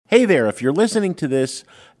Hey there, if you're listening to this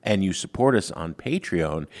and you support us on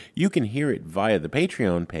Patreon, you can hear it via the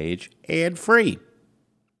Patreon page ad-free.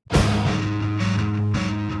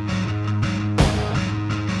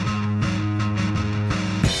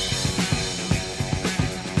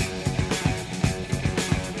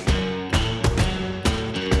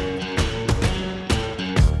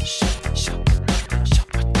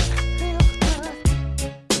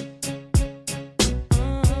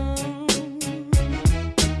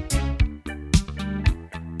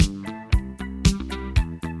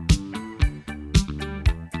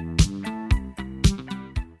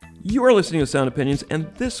 You are listening to Sound Opinions, and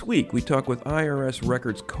this week we talk with I.R.S.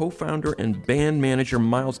 Records co-founder and band manager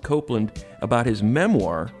Miles Copeland about his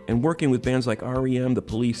memoir and working with bands like R.E.M., The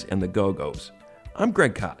Police, and The Go-Go's. I'm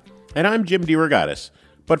Greg Cott. And I'm Jim DeRogatis.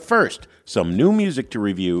 But first, some new music to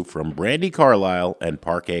review from Brandi, Carlile, and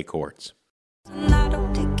Parquet Courts. I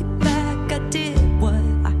don't take it back, I did what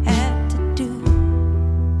I had to do.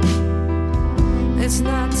 It's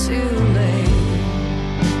not too late.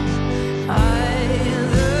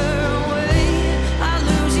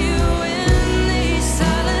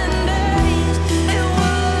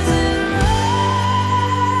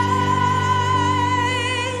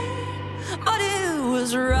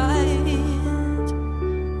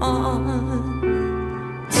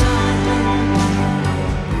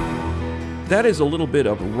 That is a little bit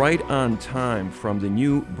of Right on Time from the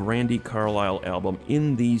new Brandi Carlile album,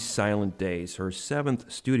 In These Silent Days, her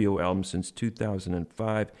seventh studio album since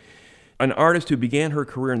 2005. An artist who began her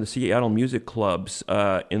career in the Seattle music clubs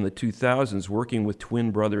in the 2000s, working with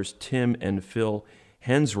twin brothers Tim and Phil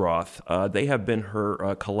Hensroth. They have been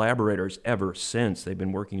her collaborators ever since. They've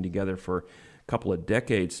been working together for a couple of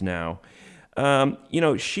decades now.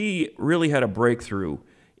 She really had a breakthrough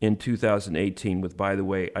in 2018 with By the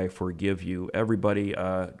Way, I Forgive You. Everybody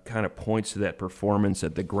kind of points to that performance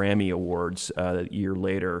at the Grammy Awards a year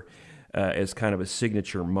later as kind of a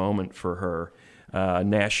signature moment for her.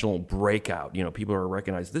 National breakout. People are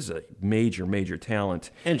recognized. This is a major, major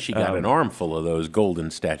talent. And she got an armful of those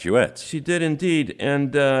golden statuettes. She did indeed.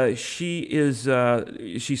 And she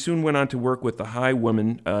soon went on to work with the High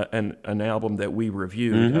Women, an album that we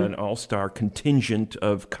reviewed, an all-star contingent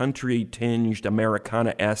of country-tinged,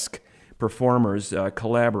 Americana-esque performers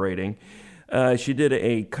collaborating. She did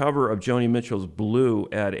a cover of Joni Mitchell's Blue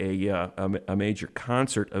at a major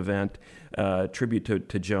concert event, tribute to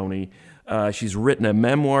Joni. She's written a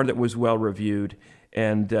memoir that was well-reviewed,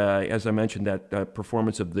 and as I mentioned, that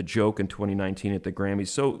performance of The Joke in 2019 at the Grammys.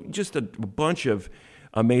 So just a bunch of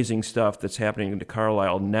amazing stuff that's happening to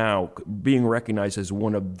Carlile now, being recognized as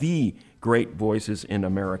one of the great voices in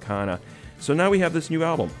Americana. So now we have this new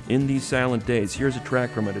album, In These Silent Days. Here's a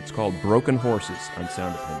track from it. It's called Broken Horses on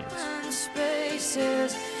Sound Opinions.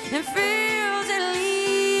 Spaces and fields that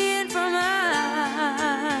lead from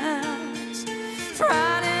us,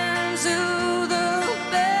 right into the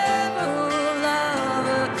bevel of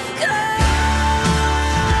a kind,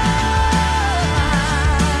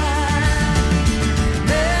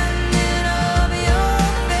 bending over your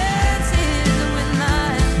fences with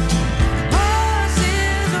my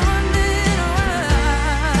horses running wild.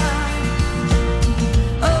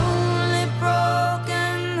 Only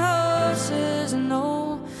broken horses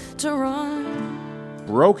know to run.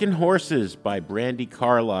 Broken Horses by Brandi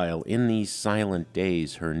Carlile, In These Silent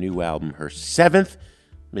Days, her new album, her seventh.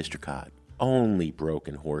 Mr. Cott, only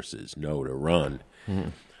broken horses know to run.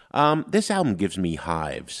 This album gives me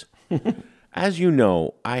hives. As you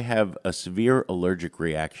know, I have a severe allergic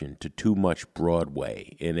reaction to too much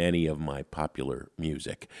Broadway in any of my popular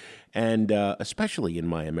music, and especially in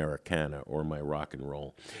my Americana or my rock and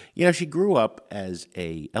roll. She grew up as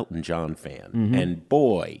a Elton John fan, and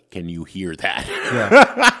boy, can you hear that.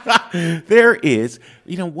 Yeah. There is,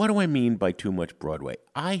 what do I mean by too much Broadway?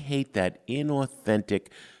 I hate that inauthentic,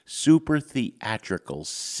 super theatrical,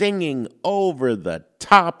 singing over the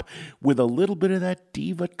top with a little bit of that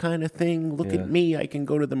diva kind of thing. Look at me, I can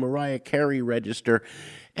go to the Mariah Carey register.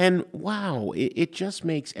 And wow, it just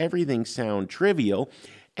makes everything sound trivial.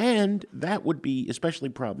 And that would be especially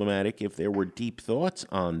problematic if there were deep thoughts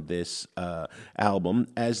on this album,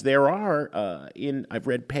 as there are I've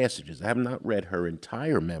read passages. I have not read her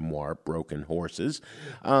entire memoir, Broken Horses,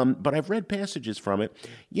 but I've read passages from it.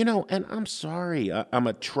 And I'm sorry, I'm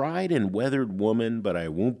a tried and weathered woman, but I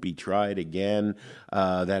won't be tried again.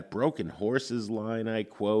 That Broken Horses line I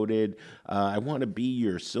quoted, I want to be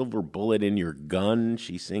your silver bullet in your gun,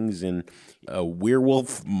 she sings in a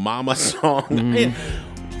Werewolf Mama song.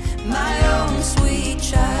 My own sweet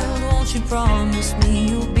child, won't you promise me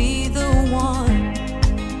you'll be the one?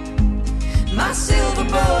 My silver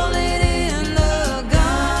bullet in the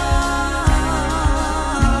gun.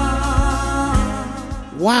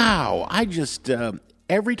 Wow, I just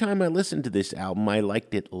every time I listened to this album, I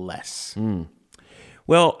liked it less.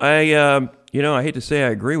 Well, I hate to say I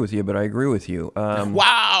agree with you, but I agree with you.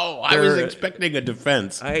 Wow, I was expecting a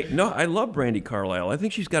defense. I love Brandi Carlile. I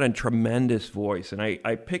think she's got a tremendous voice, and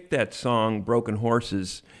I picked that song, Broken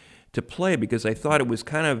Horses, to play because I thought it was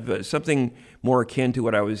kind of something more akin to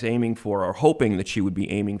what I was aiming for, or hoping that she would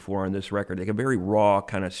be aiming for on this record, like a very raw,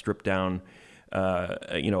 kind of stripped down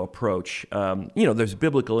approach. There's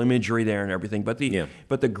biblical imagery there and everything, but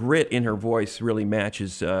the grit in her voice really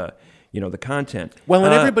matches the content. Well,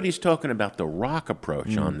 and everybody's talking about the rock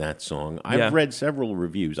approach on that song. I've read several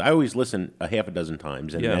reviews. I always listen a half a dozen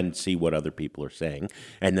times and then see what other people are saying,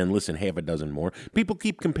 and then listen half a dozen more. People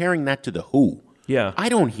keep comparing that to The Who. Yeah. I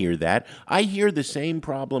don't hear that. I hear the same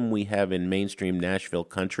problem we have in mainstream Nashville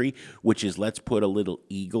country, which is let's put a little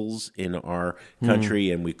Eagles in our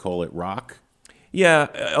country and we call it rock.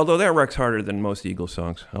 Yeah, although that wrecks harder than most Eagles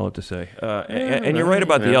songs, I'll have to say. And you're right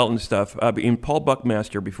about the Elton stuff. Paul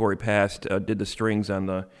Buckmaster, before he passed, did the strings on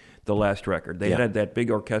the last record. They had that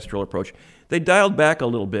big orchestral approach. They dialed back a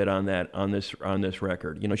little bit on that on this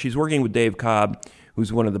record. She's working with Dave Cobb,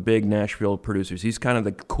 who's one of the big Nashville producers. He's kind of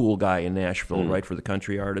the cool guy in Nashville, right, for the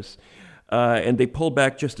country artists. And they pulled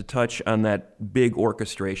back just a touch on that big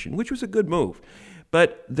orchestration, which was a good move.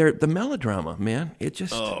 But the melodrama, man, it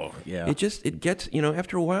gets,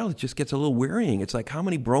 after a while, it just gets a little wearying. It's like how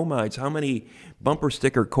many bromides, how many bumper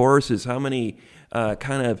sticker choruses, how many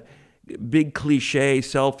kind of big cliche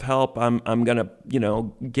self-help, I'm going to,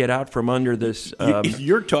 get out from under this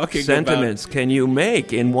you're talking sentiments about... can you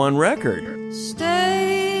make in one record?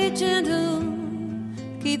 Stay gentle,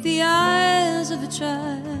 keep the eyes of a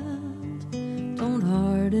child. Don't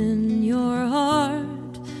harden your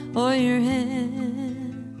heart or your hands.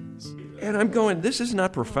 And I'm going, this is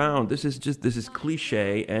not profound. This is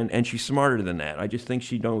cliche, and she's smarter than that. I just think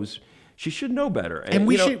she should know better. And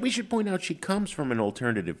we should point out she comes from an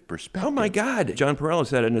alternative perspective. Oh my God. John Perella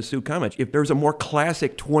said in a Sue comment, if there's a more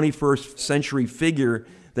classic 21st century figure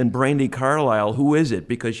than Brandi Carlile, who is it?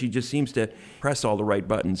 Because she just seems to press all the right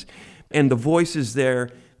buttons. And the voice is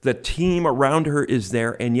there, the team around her is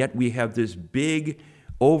there, and yet we have this big,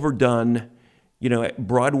 overdone,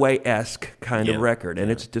 Broadway-esque kind of record, and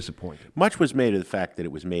it's disappointing. Much was made of the fact that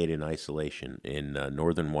it was made in isolation in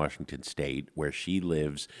northern Washington State, where she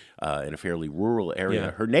lives in a fairly rural area.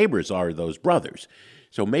 Yeah. Her neighbors are those brothers,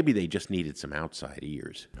 so maybe they just needed some outside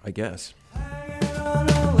ears. I guess.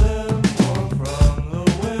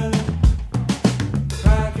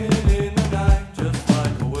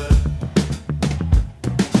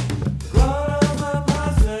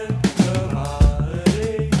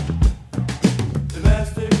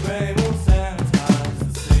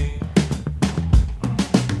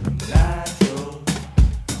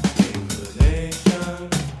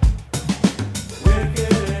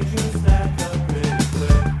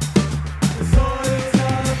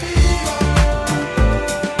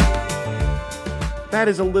 That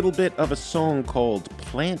is a little bit of a song called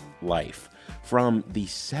Plant Life from the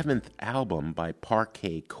 7th album by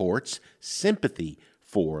Parquet Courts, Sympathy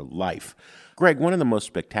for Life. Greg, one of the most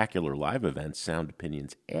spectacular live events Sound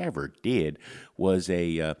Opinions ever did was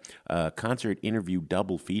a concert interview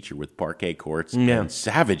double feature with Parquet Courts and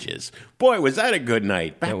Savages. Boy, was that a good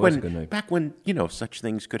night. Back when such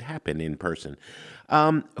things could happen in person.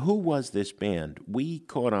 Who was this band? We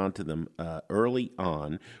caught on to them early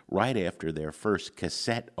on, right after their first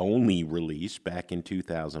cassette-only release back in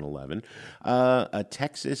 2011. A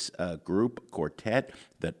Texas group quartet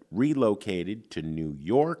that relocated to New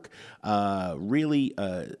York, really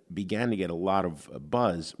began to get a lot of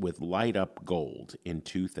buzz with Light Up Gold in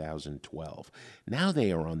 2012. Now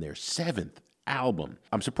they are on their 7th album.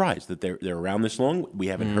 I'm surprised that they're around this long. We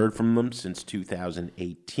haven't heard from them since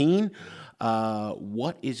 2018.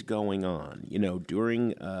 What is going on? During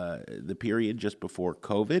the period just before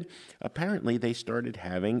COVID, apparently they started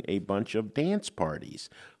having a bunch of dance parties.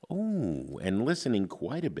 Oh, and listening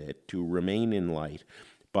quite a bit to Remain in Light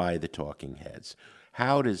by the Talking Heads.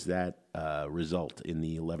 How does that result in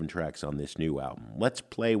the 11 tracks on this new album? Let's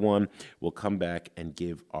play one. We'll come back and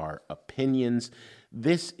give our opinions.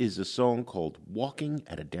 This is a song called Walking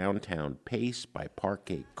at a Downtown Pace by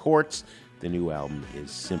Parquet Courts. The new album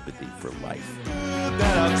is Sympathy for Life.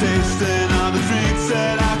 That I've tasted all the drinks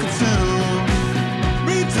that I consume.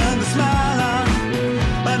 Return the smile on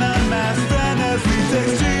an unmasked friend as we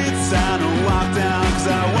take streets out and walk down, 'cause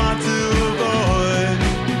I want to avoid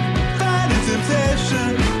finding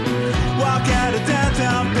temptation. Walk out of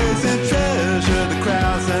downtown pace and treasure the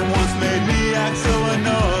crowds that once made me act so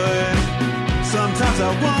annoyed. Sometimes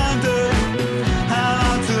I wonder how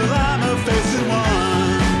long till I'm a facing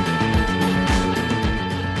one.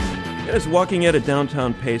 That is Walking at a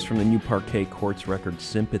Downtown Pace from the new Parquet Courts record,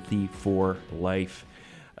 Sympathy for Life.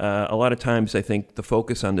 A lot of times I think the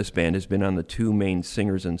focus on this band has been on the two main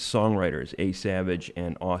singers and songwriters, A. Savage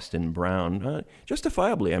and Austin Brown.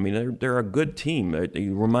 Justifiably, I mean, they're a good team. They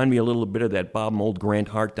remind me a little bit of that Bob Mould, Grant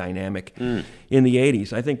Hart dynamic in the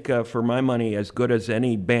 80s. I think, for my money, as good as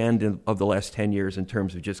any band of the last 10 years in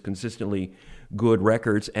terms of just consistently good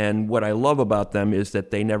records. And what I love about them is that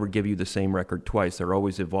they never give you the same record twice. They're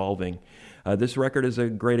always evolving. This record is a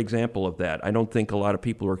great example of that. I don't think a lot of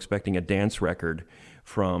people are expecting a dance record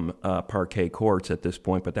from Parquet Courts at this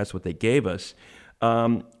point, but that's what they gave us.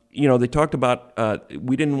 They talked about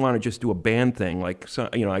we didn't want to just do a band thing. Like,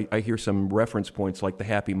 I hear some reference points like the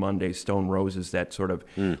Happy Mondays, Stone Roses, that sort of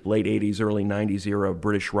late 80s, early 90s era of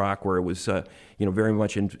British rock where it was very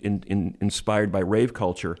much inspired by rave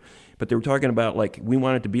culture. But they were talking about, like, we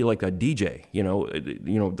wanted to be like a DJ.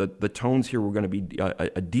 The tones here were going to be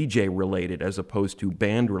a DJ related as opposed to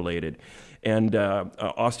band related. And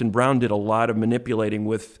Austin Brown did a lot of manipulating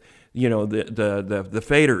with, the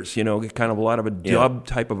faders, kind of a lot of a dub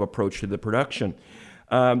type of approach to the production.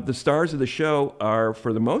 The stars of the show are,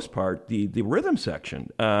 for the most part, the rhythm section.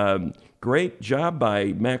 Great job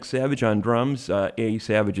by Max Savage on drums, A.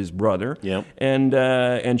 Savage's brother,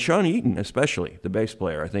 and Sean Eaton, especially the bass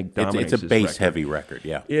player. I think dominates. It's a bass-heavy record,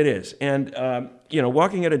 yeah. It is, and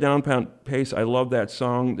Walking at a Downtown Pace. I love that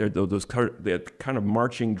song. That kind of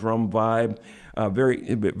marching drum vibe.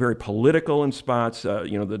 Very, very political in spots.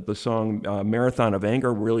 The song "Marathon of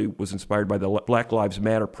Anger" really was inspired by the Black Lives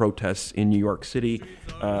Matter protests in New York City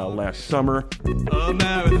last summer. A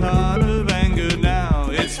marathon of anger now.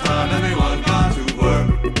 It's time everyone got to work.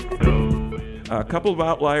 A couple of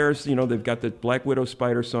outliers, they've got the Black Widow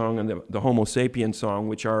Spider song and the Homo Sapien song,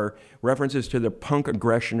 which are references to the punk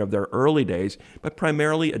aggression of their early days, but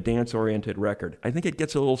primarily a dance-oriented record. I think it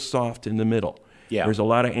gets a little soft in the middle. Yeah. There's a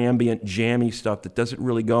lot of ambient, jammy stuff that doesn't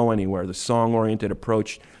really go anywhere. The song-oriented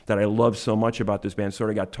approach that I love so much about this band sort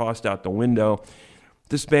of got tossed out the window.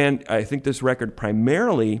 This band, I think this record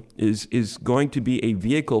primarily is going to be a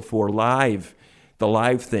vehicle for the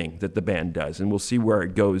live thing that the band does, and we'll see where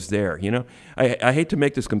it goes there. I hate to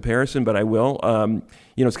make this comparison, but I will.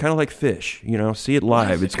 It's kind of like Fish. See it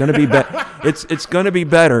live. It's going to be it's going to be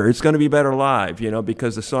better. It's going to be better live.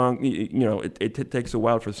 Because the song, it takes a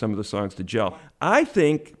while for some of the songs to gel. I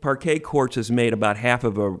think Parquet Courts has made about half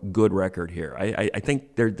of a good record here. I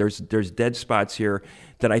think there's dead spots here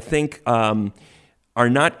that I think are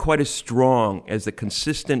not quite as strong as the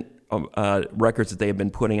consistent records that they have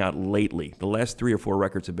been putting out lately. The last 3 or 4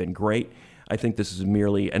 records have been great. I think this is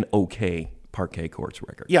merely an okay Parquet Courts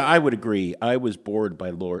record. Yeah, I would agree. I was bored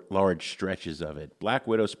by large stretches of it. Black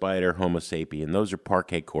Widow Spider, Homo Sapien, those are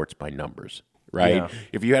Parquet Courts by numbers. Right, yeah.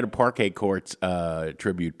 If you had a Parquet Courts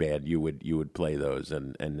tribute band, you would play those,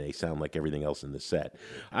 and they sound like everything else in the set.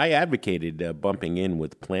 I advocated bumping in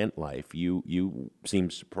with Plant Life. You seem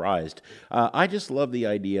surprised. I just love the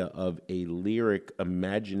idea of a lyric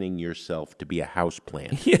imagining yourself to be a house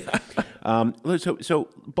plant. Yeah. So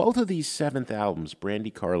both of these 7th albums,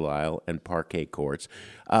 Brandi Carlile and Parquet Courts,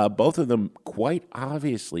 both of them quite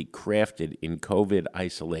obviously crafted in COVID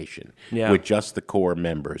isolation with just the core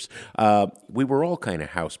members. We were all kind of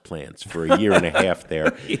house plants for a year and a half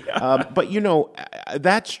there. But,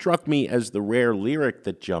 that struck me as the rare lyric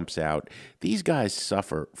that jumps out. These guys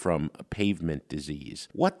suffer from pavement disease.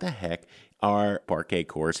 What the heck are Parquet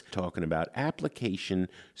Courts talking about? Application,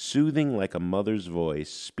 soothing like a mother's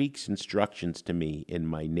voice, speaks instructions to me in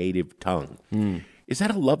my native tongue. Is that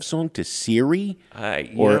a love song to Siri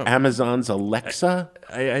or Amazon's Alexa?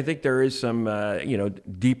 I think there is some,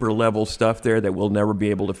 deeper level stuff there that we'll never be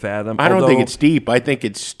able to fathom. I don't think it's deep. I think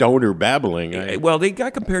it's stoner babbling. Well, they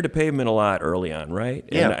got compared to Pavement a lot early on, right?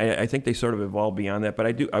 Yeah. And I think they sort of evolved beyond that.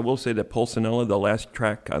 But I will say that Pulcinella, the last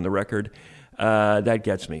track on the record, that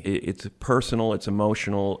gets me. It's personal. It's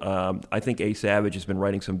emotional. I think A. Savage has been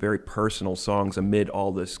writing some very personal songs amid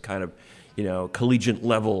all this kind of, collegiate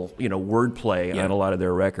level, wordplay on a lot of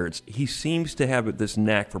their records. He seems to have this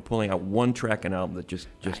knack for pulling out one track and album that just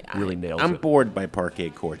really nails it. I'm bored by Parquet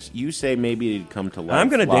Courts. You say maybe it'd come to life. I'm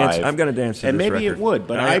going to dance. I'm going to dance to and this maybe record. It would,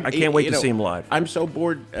 but I can't wait to see him live. I'm so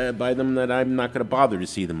bored by them that I'm not going to bother to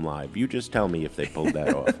see them live. You just tell me if they pulled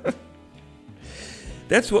that off.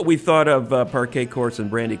 That's what we thought of Parquet Courts and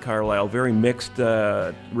Brandi Carlile. Very mixed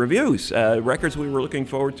reviews. Records we were looking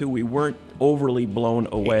forward to. We weren't overly blown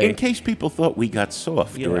away. In case people thought we got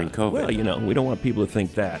soft during COVID. Well, we don't want people to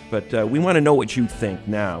think that. But we want to know what you think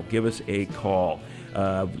now. Give us a call.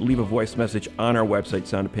 Leave a voice message on our website,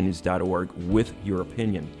 soundopinions.org, with your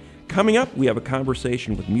opinion. Coming up, we have a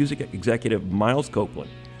conversation with music executive Miles Copeland.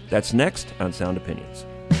 That's next on Sound Opinions.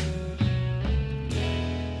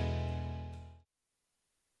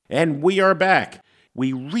 And we are back.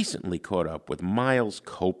 We recently caught up with Miles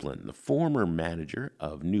Copeland, the former manager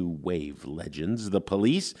of new wave legends, The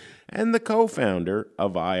Police, and the co-founder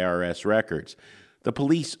of I.R.S. Records. The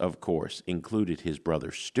Police, of course, included his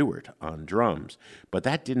brother Stuart on drums, but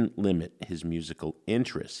that didn't limit his musical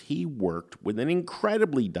interests. He worked with an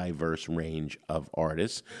incredibly diverse range of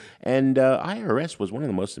artists, and I.R.S. was one of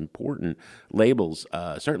the most important labels,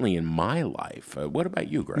 certainly in my life. What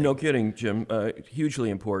about you, Greg? No kidding, Jim.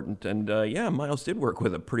 Hugely important. And Miles did work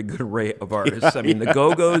with a pretty good array of artists. I mean, the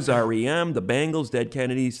Go-Go's, R.E.M., the Bangles, Dead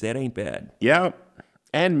Kennedys, that ain't bad. Yeah,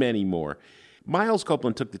 and many more. Miles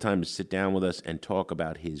Copeland took the time to sit down with us and talk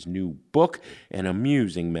about his new book, an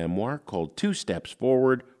amusing memoir called 2 Steps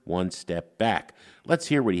Forward, 1 Step Back. Let's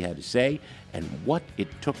hear what he had to say and what it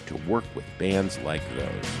took to work with bands like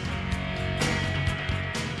those.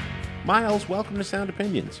 Miles, welcome to Sound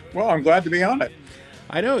Opinions. Well, I'm glad to be on it.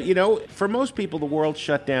 I know, for most people, the world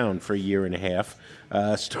shut down for a year and a half,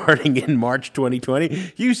 starting in March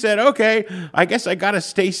 2020. You said, okay, I guess I got to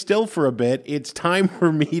stay still for a bit. It's time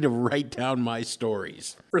for me to write down my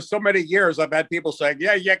stories. For so many years, I've had people saying,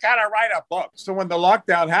 yeah, you got to write a book. So when the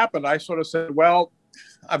lockdown happened, I sort of said, well,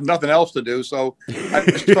 I have nothing else to do. So I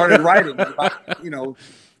started writing. About,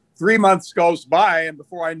 3 months goes by, and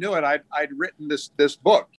before I knew it, I'd written this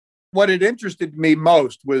book. What had interested me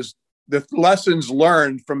most was the lessons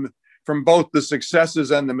learned from both the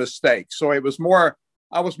successes and the mistakes. So I was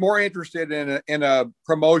more interested in a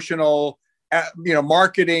promotional,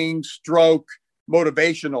 marketing stroke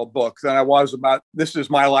motivational book than I was about this is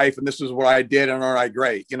my life and this is what I did and aren't I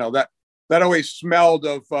great? That always smelled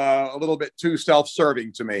of a little bit too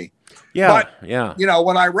self-serving to me. Yeah, But,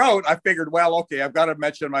 when I wrote, I figured, well, okay, I've got to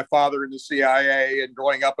mention my father in the CIA and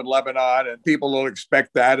growing up in Lebanon, and people will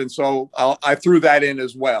expect that. And so I threw that in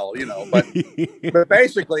as well, But, but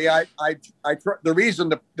basically, the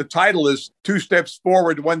reason the title is 2 Steps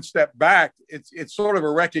Forward, 1 Step Back, it's sort of a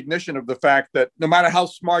recognition of the fact that no matter how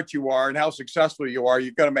smart you are and how successful you are,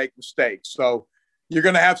 you're going to make mistakes. So you're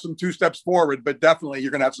going to have some 2 steps forward, but definitely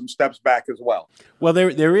you're going to have some steps back as well. Well,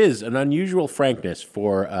 there is an unusual frankness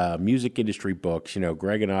for music industry books.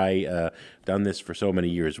 Greg and I done this for so many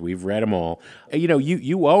years. We've read them all.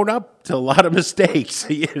 You own up to a lot of mistakes,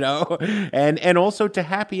 and also to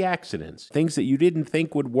happy accidents. Things that you didn't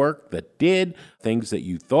think would work that did, things that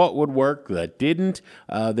you thought would work that didn't.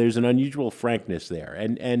 There's an unusual frankness there.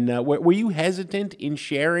 And were you hesitant in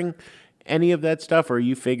sharing any of that stuff, or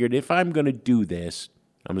you figured if I'm going to do this,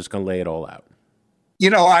 I'm just going to lay it all out?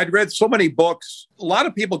 I'd read so many books. A lot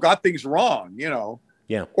of people got things wrong,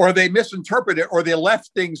 Yeah. Or they misinterpreted, or they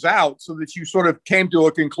left things out so that you sort of came to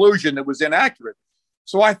a conclusion that was inaccurate.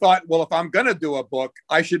 So I thought, well, if I'm going to do a book,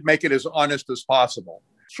 I should make it as honest as possible.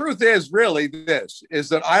 Truth is really this, is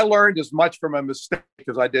that I learned as much from a mistake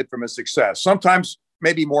as I did from a success. Sometimes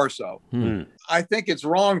maybe more so. I think it's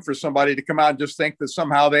wrong for somebody to come out and just think that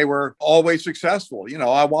somehow they were always successful.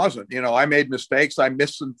 I wasn't. I made mistakes. I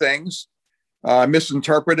missed some things,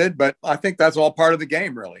 misinterpreted, but I think that's all part of the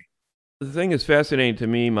game, really. The thing that's fascinating to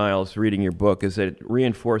me, Miles, reading your book, is that it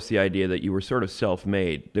reinforced the idea that you were sort of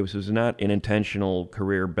self-made. This was not an intentional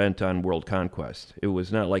career bent on world conquest. It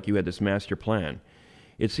was not like you had this master plan.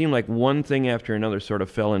 It seemed like one thing after another sort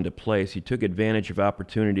of fell into place. You took advantage of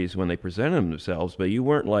opportunities when they presented themselves, but you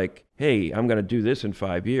weren't like, hey, I'm going to do this in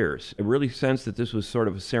 5 years. I really sensed that this was sort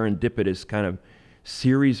of a serendipitous kind of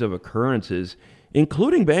series of occurrences,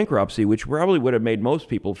 including bankruptcy, which probably would have made most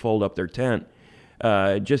people fold up their tent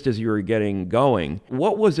just as you were getting going.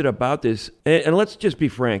 What was it about this? And let's just be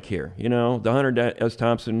frank here. The Hunter S.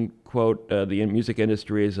 Thompson quote, the music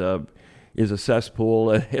industry is a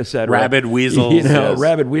cesspool, etc. Rabid weasels. Yes.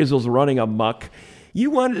 Rabid weasels running amok. You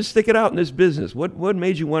wanted to stick it out in this business. What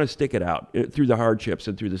made you want to stick it out through the hardships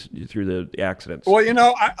and through the accidents?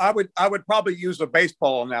 Well, I would probably use a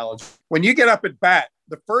baseball analogy. When you get up at bat,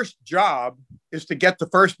 the first job is to get to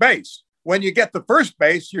first base. When you get to first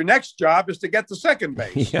base, your next job is to get to second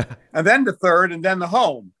base, and then the third, and then the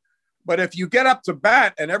home. But if you get up to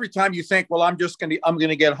bat and every time you think, well, I'm going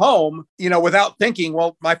to get home, without thinking,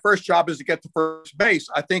 well, my first job is to get to first base,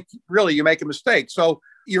 I think really you make a mistake. So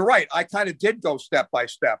you're right. I kind of did go step by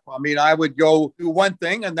step. I mean, I would go do one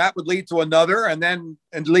thing and that would lead to another and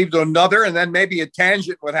lead to another. And then maybe a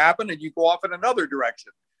tangent would happen and you go off in another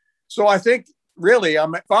direction. So I think really,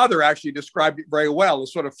 my father actually described it very well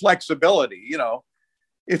as sort of flexibility.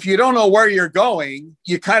 If you don't know where you're going,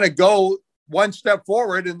 you kind of go one step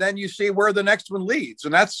forward and then you see where the next one leads.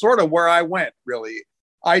 And that's sort of where I went, really.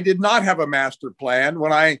 I did not have a master plan.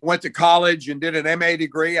 When I went to college and did an MA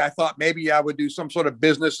degree, I thought maybe I would do some sort of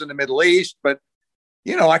business in the Middle East. But,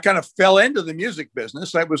 I kind of fell into the music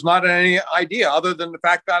business. That was not any idea other than the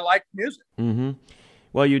fact that I liked music. Mm-hmm.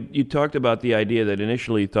 Well, you talked about the idea that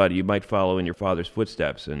initially you thought you might follow in your father's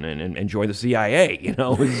footsteps and join the CIA. It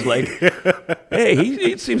was like, hey,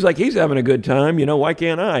 it seems like he's having a good time. Why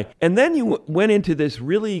can't I? And then you went into this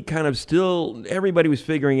really kind of still everybody was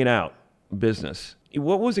figuring it out business.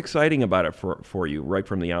 What was exciting about it for you right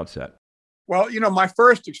from the outset? Well, my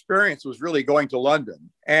first experience was really going to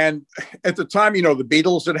London. And at the time, the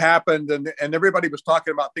Beatles had happened and everybody was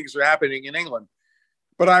talking about things that are happening in England.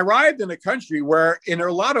 But I arrived in a country where in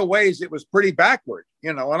a lot of ways it was pretty backward,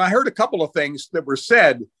 and I heard a couple of things that were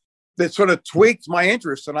said that sort of tweaked my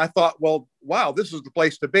interest. And I thought, well, wow, this is the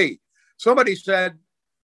place to be. Somebody said,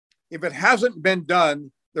 if it hasn't been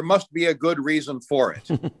done, there must be a good reason for it.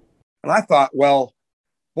 And I thought, well,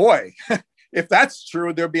 boy, if that's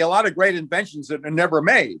true, there'd be a lot of great inventions that are never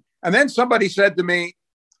made. And then somebody said to me,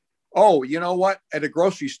 oh, you know what? At a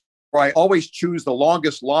grocery store, I always choose the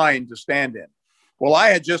longest line to stand in. Well, I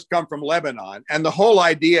had just come from Lebanon, and the whole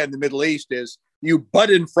idea in the Middle East is you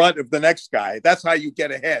butt in front of the next guy. That's how you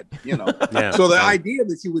get ahead, Yeah. So the idea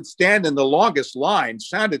that you would stand in the longest line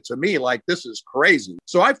sounded to me like this is crazy.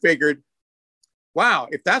 So I figured, wow,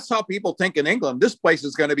 if that's how people think in England, this place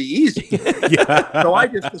is going to be easy. Yeah. So I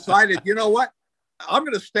just decided, you know what? I'm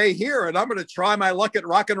going to stay here and I'm going to try my luck at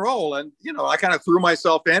rock and roll. And, I kind of threw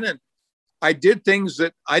myself in and I did things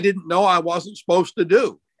that I didn't know I wasn't supposed to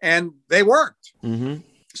do. And they worked. Mm-hmm.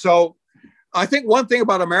 So I think one thing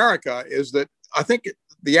about America is that I think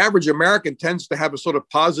the average American tends to have a sort of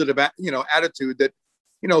positive, attitude that,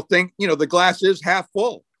 think, the glass is half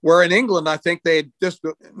full. Where in England, I think they just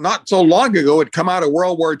not so long ago had come out of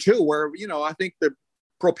World War II, where, I think the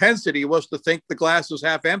propensity was to think the glass is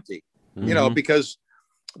half empty, because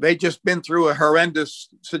they just been through a horrendous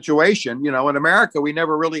situation. In America, we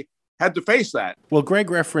never really had to face that. Well, Greg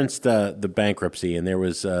referenced the bankruptcy, and there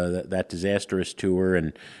was that disastrous tour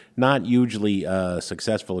and not hugely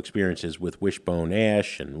successful experiences with Wishbone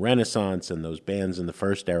Ash and Renaissance and those bands in the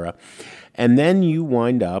first era. And then you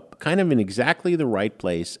wind up kind of in exactly the right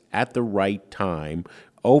place at the right time,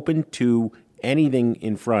 open to anything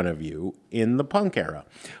in front of you in the punk era.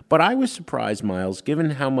 But I was surprised, Miles,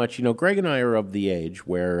 given how much, Greg and I are of the age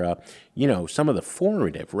where, some of the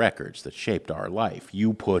formative records that shaped our life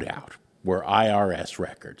you put out were I.R.S.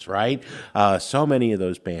 records, right? So many of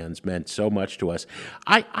those bands meant so much to us.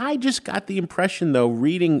 I just got the impression, though,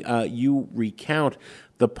 reading you recount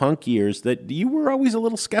the punk years, that you were always a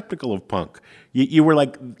little skeptical of punk. You were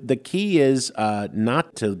like, the key is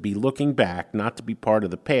not to be looking back, not to be part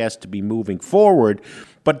of the past, to be moving forward.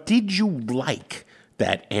 But did you like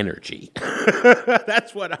that energy?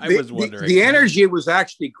 That's what I was wondering. The energy was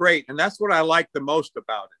actually great, and that's what I liked the most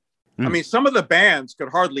about it. I mean, some of the bands could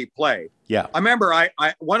hardly play. Yeah. I remember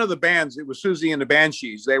one of the bands, it was Susie and the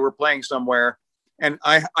Banshees. They were playing somewhere, and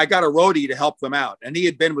I got a roadie to help them out. And he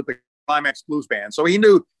had been with the Climax Blues Band. So he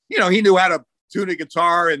knew how to tune a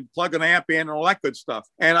guitar and plug an amp in and all that good stuff.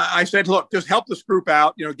 And I said, look, just help this group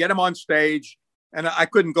out, get them on stage. And I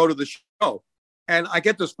couldn't go to the show. And I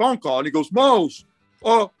get this phone call, and he goes, Mose,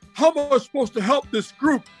 how am I supposed to help this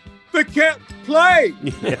group? They can't play.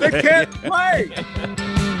 They can't play.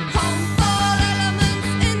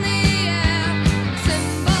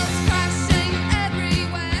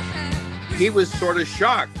 He was sort of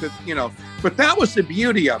shocked that, but that was the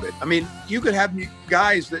beauty of it. I mean, you could have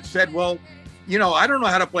guys that said, well, I don't know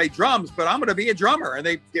how to play drums, but I'm going to be a drummer. And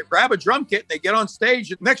they grab a drum kit, and they get on stage.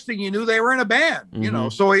 And next thing you knew, they were in a band,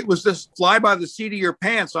 So it was this fly by the seat of your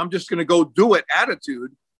pants. I'm just going to go do it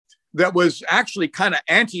attitude that was actually kind of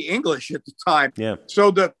anti-English at the time. Yeah. So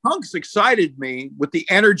the punks excited me with the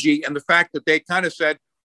energy and the fact that they kind of said,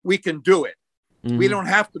 we can do it. Mm-hmm. We don't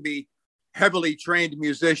have to be heavily trained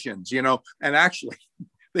musicians, and actually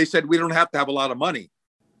they said we don't have to have a lot of money,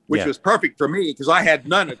 which was perfect for me because I had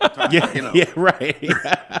none at the time. Yeah, right.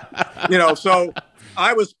 So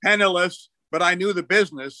I was penniless, but I knew the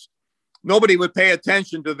business. Nobody would pay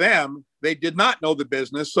attention to them. They did not know the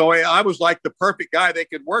business. So I was like the perfect guy they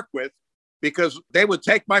could work with because they would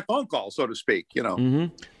take my phone call, so to speak,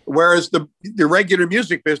 Mm-hmm. Whereas the regular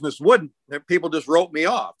music business wouldn't. People just wrote me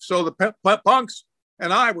off. So the punks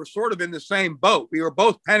and I were sort of in the same boat. We were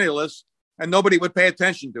both penniless and nobody would pay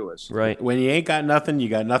attention to us. Right. When you ain't got nothing, you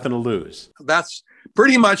got nothing to lose. That's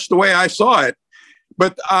pretty much the way I saw it.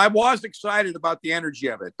 But I was excited about the energy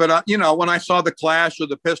of it. But, when I saw the Clash or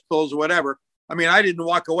the Pistols or whatever, I mean, I didn't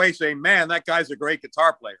walk away saying, man, that guy's a great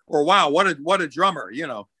guitar player. Or, wow, what a drummer,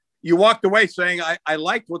 you walked away saying, I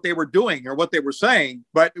liked what they were doing or what they were saying,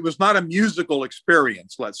 but it was not a musical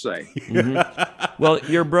experience, let's say. Mm-hmm. Well,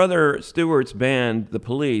 your brother Stuart's band, The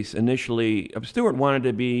Police, initially, Stuart wanted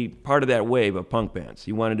to be part of that wave of punk bands.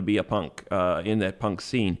 He wanted to be a punk in that punk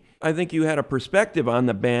scene. I think you had a perspective on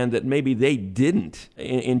the band that maybe they didn't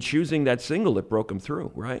in choosing that single that broke them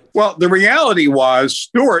through, right? Well, the reality was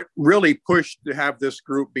Stuart really pushed to have this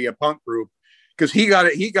group be a punk group, because he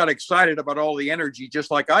got excited about all the energy, just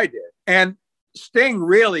like I did. And Sting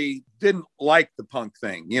really didn't like the punk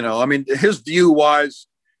thing. I mean, his view was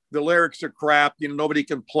the lyrics are crap. Nobody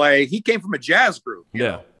can play. He came from a jazz group.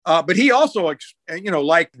 Yeah. But he also,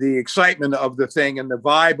 liked the excitement of the thing and the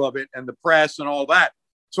vibe of it and the press and all that.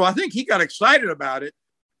 So I think he got excited about it,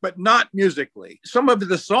 but not musically. Some of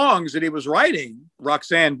the songs that he was writing,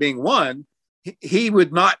 Roxanne being one, he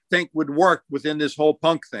would not think would work within this whole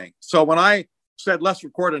punk thing. So when I said, let's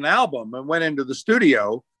record an album, and went into the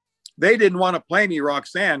studio, they didn't want to play me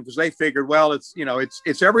Roxanne because they figured, well, it's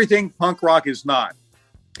everything punk rock is not.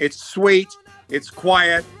 It's sweet, it's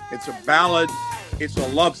quiet, it's a ballad, it's a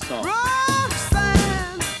love song.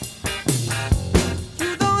 Roxanne,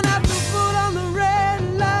 you don't have to put on the red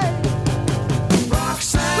light.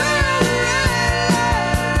 Roxanne,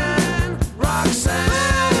 Roxanne.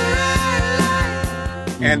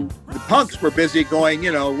 And the punks were busy going,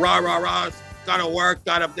 rah, rah, rah, gotta work,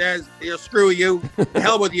 gotta this, screw you,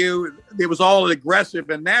 hell with you. It was all aggressive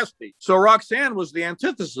and nasty. So Roxanne was the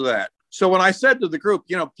antithesis of that. So when I said to the group,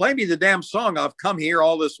 play me the damn song, I've come here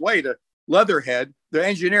all this way to Leatherhead, the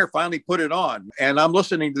engineer finally put it on. And I'm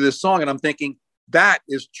listening to this song and I'm thinking, that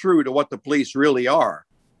is true to what the Police really are.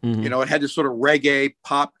 Mm-hmm. It had this sort of reggae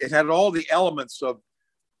pop. It had all the elements of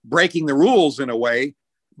breaking the rules in a way,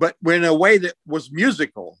 but in a way that was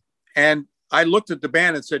musical. And I looked at the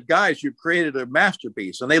band and said, guys, you've created a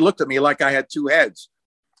masterpiece. And they looked at me like I had two heads.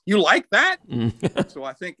 You like that? So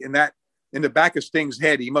I think in the back of Sting's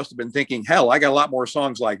head, he must have been thinking, hell, I got a lot more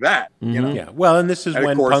songs like that. Yeah. Well, and this is and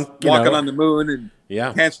when of course, punk, Walking on the Moon and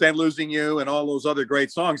yeah, Can't Stand Losing You and all those other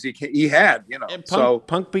great songs he had, And so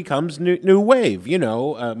punk becomes new wave,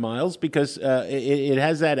 Miles, because it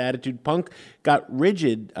has that attitude. Punk got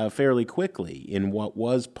rigid fairly quickly in what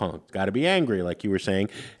was punk. Got to be angry, like you were saying,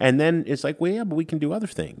 and then it's like, well, yeah, but we can do other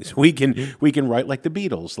things. We can write like the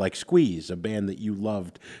Beatles, like Squeeze, a band that you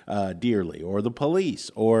loved dearly, or the Police,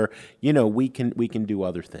 or we can do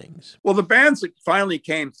other things. Well, the bands that finally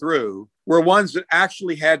came through were ones that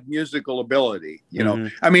actually had musical ability.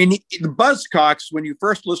 I mean, the Buzzcocks, when you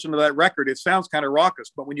first listen to that record, it sounds kind of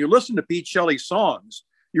raucous, but when you listen to Pete Shelley's songs,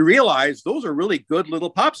 you realize those are really good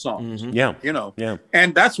little pop songs. Yeah. Yeah.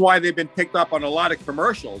 And that's why they've been picked up on a lot of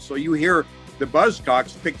commercials. So you hear the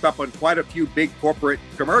Buzzcocks picked up on quite a few big corporate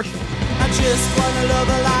commercials. I just want to love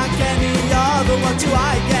her like any other. What do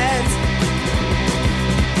I get?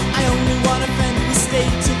 I only want a friend who will stay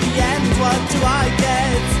to the end. What do I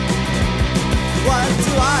get? What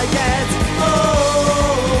do I get?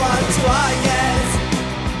 Oh, what do I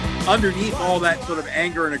get? Underneath all that sort of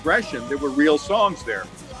anger and aggression, there were real songs there.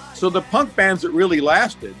 So the punk bands that really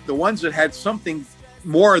lasted, the ones that had something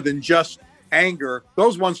more than just anger,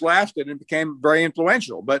 those ones lasted and became very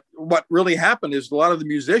influential. But what really happened is a lot of the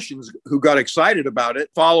musicians who got excited about it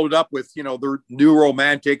followed up with, the New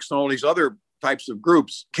Romantics and all these other types of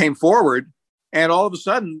groups came forward. And all of a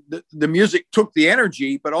sudden, the music took the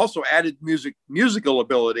energy, but also added musical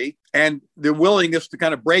ability and the willingness to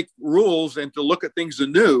kind of break rules and to look at things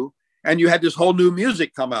anew. And you had this whole new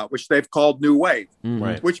music come out, which they've called New Wave,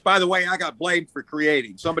 Right. which, by the way, I got blamed for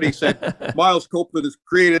creating. Somebody said Miles Copeland has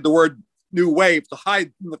created the word New Wave to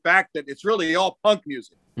hide from the fact that it's really all punk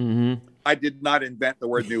music. Mm-hmm. I did not invent the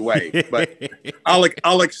word New Wave, but I'll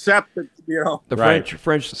accept that, The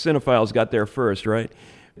French cinephiles got there first, right?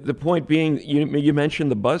 The point being, you mentioned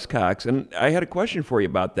the Buzzcocks, and I had a question for you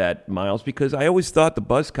about that, Miles, because I always thought the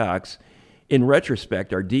Buzzcocks, in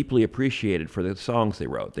retrospect, are deeply appreciated for the songs they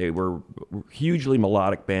wrote. They were a hugely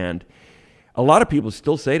melodic band. A lot of people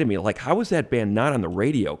still say to me, like, how was that band not on the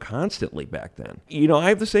radio constantly back then? I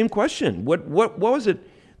have the same question. What was it?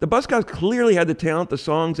 The Buzzcocks clearly had the talent, the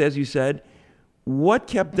songs, as you said. What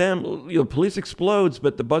kept them? Police explodes,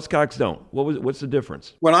 but the Buzzcocks don't. What's the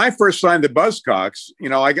difference? When I first signed the Buzzcocks,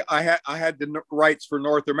 I had the rights for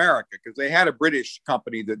North America because they had a British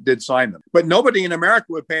company that did sign them. But nobody in America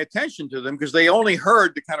would pay attention to them because they only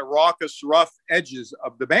heard the kind of raucous, rough edges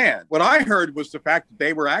of the band. What I heard was the fact that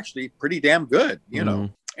they were actually pretty damn good,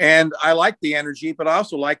 And I liked the energy, but I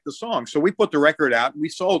also liked the song. So we put the record out and we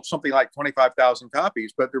sold something like 25,000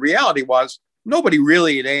 copies. But the reality was nobody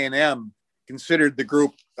really at A&M considered the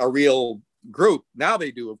group a real group. Now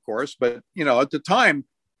they do, of course. But, at the time,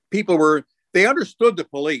 they understood the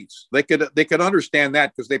Police. They could understand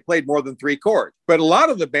that because they played more than 3 chords. But a lot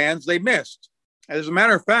of the bands they missed. As a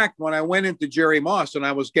matter of fact, when I went into Jerry Moss and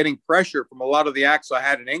I was getting pressure from a lot of the acts I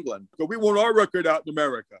had in England, so we want our record out in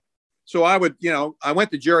America. So I went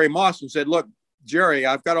to Jerry Moss and said, look, Jerry,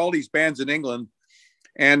 I've got all these bands in England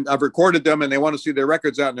and I've recorded them and they want to see their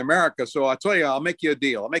records out in America. So I'll tell you, I'll make you a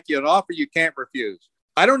deal. I'll make you an offer you can't refuse.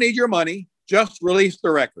 I don't need your money. Just release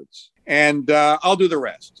the records and I'll do the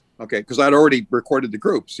rest. Okay. Because I'd already recorded the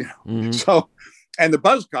groups, Mm-hmm. So, and the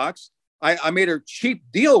Buzzcocks, I made a cheap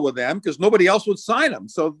deal with them because nobody else would sign them.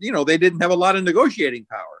 So, they didn't have a lot of negotiating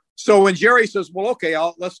power. So when Jerry says, well, okay,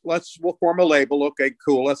 we'll form a label. Okay,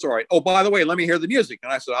 cool. That's all right. Oh, by the way, let me hear the music.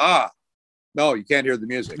 And I said, no, you can't hear the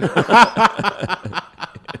music.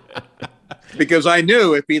 Because I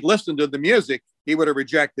knew if he'd listened to the music, he would have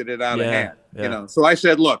rejected it out of hand. Yeah. So I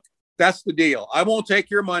said, look, that's the deal. I won't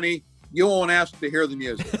take your money. You won't ask to hear the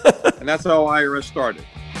music. And that's how I.R.S. started.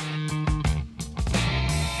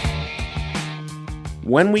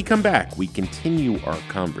 When we come back, we continue our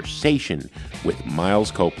conversation with Miles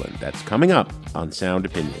Copeland. That's coming up on Sound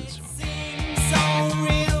Opinions.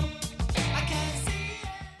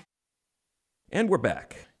 And we're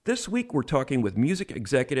back. This week we're talking with music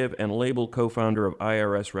executive and label co-founder of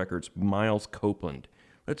I.R.S. Records, Miles Copeland.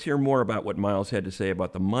 Let's hear more about what Miles had to say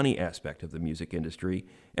about the money aspect of the music industry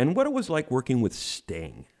and what it was like working with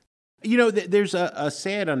Sting. There's a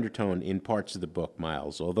sad undertone in parts of the book,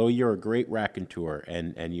 Miles. Although you're a great raconteur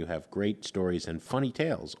and you have great stories and funny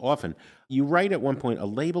tales, often you write at one point, a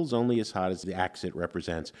label's only as hot as the acts it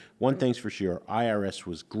represents. One thing's for sure, I.R.S.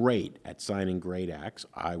 was great at signing great acts.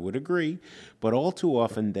 I would agree. But all too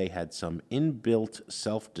often, they had some inbuilt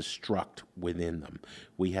self-destruct within them.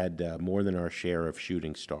 We had more than our share of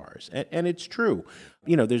shooting stars. And it's true.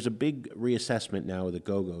 There's a big reassessment now of the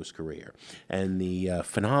Go-Go's career and the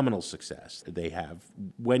phenomenal success they have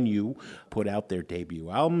when you put out their debut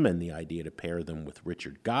album and the idea to pair them with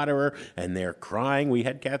Richard Gotterer, and they're crying. We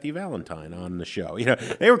had Kathy Valentine on the show.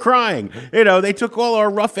 They were crying. They took all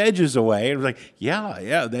our rough edges away. It was like,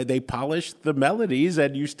 they polished the melodies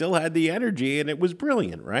and you still had the energy and it was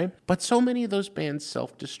brilliant, right? But so many of those bands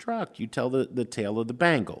self-destruct. You tell the tale of the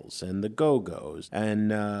Bangles and the Go-Go's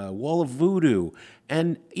and Wall of Voodoo.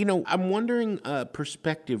 And, I'm wondering,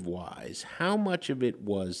 perspective-wise, how much of it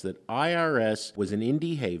was that I.R.S. was an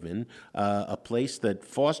indie haven, a place that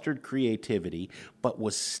fostered creativity, but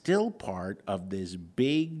was still part of this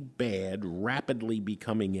big, bad, rapidly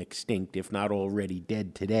becoming extinct, if not already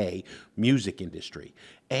dead today, music industry.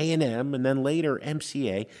 A&M and then later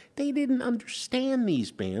MCA, they didn't understand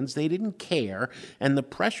these bands, they didn't care, and the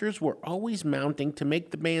pressures were always mounting to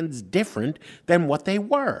make the bands different than what they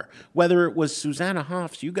were. Whether it was Susanna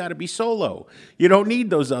Hoffs, you got to be solo. You don't need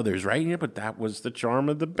those others, right? Yeah, but that was the charm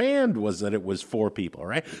of the band, was that it was 4 people,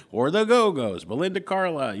 right? Or the Go-Go's, Belinda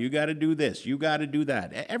Carlile, you got to do this, you got to do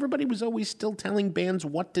that. Everybody was always still telling bands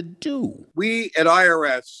what to do. We at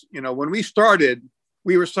I.R.S., when we started,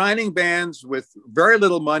 we were signing bands with very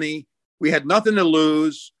little money. We had nothing to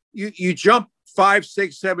lose. You jump 5,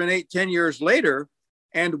 6, 7, 8, 10 years later,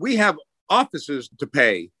 and we have offices to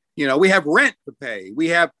pay. We have rent to pay. We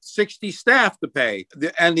have 60 staff to pay.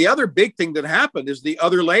 And the other big thing that happened is the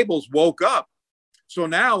other labels woke up. So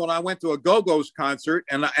now when I went to a Go-Go's concert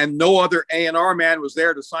and no other A&R man was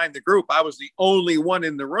there to sign the group, I was the only one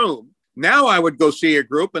in the room. Now I would go see a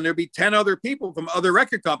group and there'd be 10 other people from other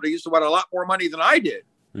record companies who had a lot more money than I did.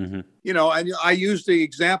 Mm-hmm. And I used the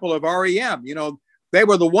example of R.E.M. They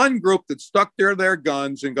were the one group that stuck to their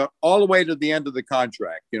guns and got all the way to the end of the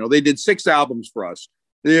contract. They did 6 albums for us.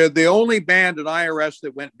 They're the only band at I.R.S.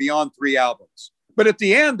 that went beyond 3 albums. But at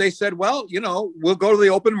the end, they said, well, we'll go to the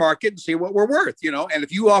open market and see what we're worth, and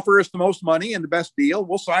if you offer us the most money and the best deal,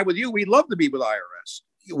 we'll side with you. We'd love to be with I.R.S.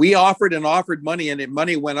 We offered money, and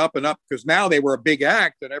money went up and up because now they were a big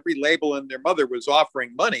act and every label and their mother was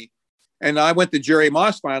offering money. And I went to Jerry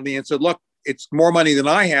Moss finally and said, look, it's more money than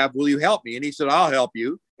I have. Will you help me? And he said, I'll help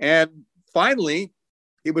you. And finally,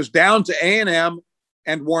 it was down to A&M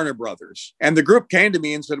and Warner Brothers. And the group came to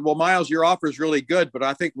me and said, well, Miles, your offer is really good, but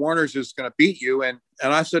I think Warner's is going to beat you. And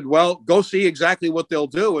I said, well, go see exactly what they'll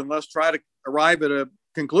do and let's try to arrive at a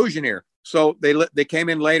conclusion here. So they came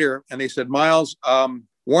in later and they said, Miles,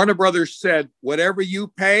 Warner Brothers said, whatever you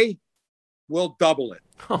pay, we'll double it.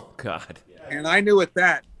 Oh, God. And I knew at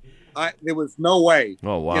that, there was no way.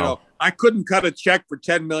 Oh, wow. I couldn't cut a check for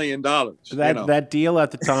 $10 million. That deal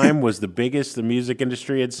at the time was the biggest the music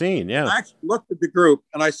industry had seen. Yeah. I actually looked at the group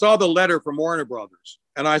and I saw the letter from Warner Brothers.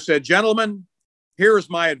 And I said, gentlemen, here is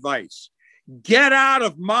my advice. get out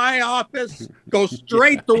of my office, go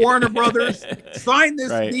straight to Warner Brothers, sign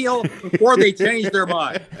this deal before they change their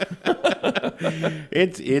mind.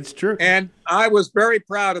 It's true. And I was very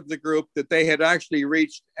proud of the group that they had actually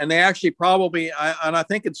reached, and they actually probably, and I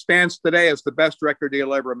think it stands today as the best record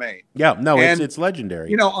deal ever made. Yeah, no, it's legendary.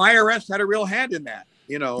 You know, I.R.S. had a real hand in that,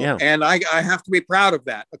 you know, and I have to be proud of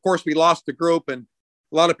that. Of course, we lost the group, and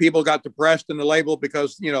a lot of people got depressed in the label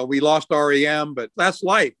because, you know, we lost R.E.M., but that's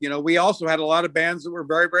life. You know, we also had a lot of bands that were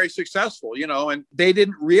very, very successful, you know, and they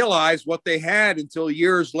didn't realize what they had until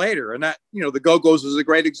years later. And that, you know, the Go-Go's is a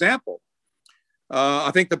great example.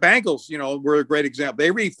 I think the Bangles, you know, were a great example.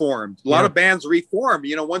 They reformed. A lot of bands reformed,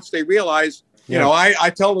 you know, once they realized, you know, I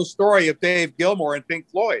tell the story of Dave Gilmour and Pink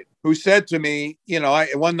Floyd, who said to me, you know,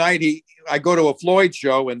 one night I go to a Floyd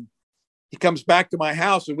show and he comes back to my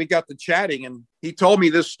house and we got to chatting, and he told me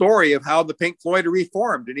this story of how the Pink Floyd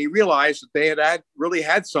reformed. And he realized that they had really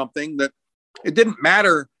had something that it didn't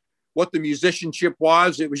matter what the musicianship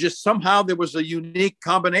was. It was just somehow there was a unique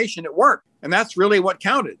combination at work. And that's really what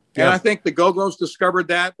counted. Yeah. And I think the Go-Go's discovered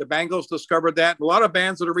that. The Bangles discovered that. And a lot of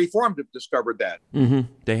bands that are reformed have discovered that.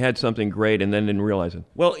 Mm-hmm. They had something great and then didn't realize it.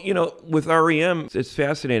 Well, you know, with R.E.M., it's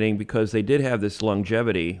fascinating because they did have this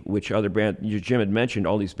longevity, which other bands, Jim had mentioned,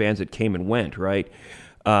 all these bands that came and went, right?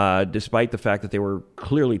 Despite the fact that they were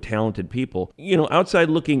clearly talented people. You know, outside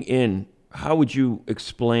looking in, how would you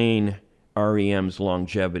explain R.E.M.'s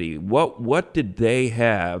longevity? What did they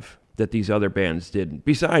have that these other bands didn't?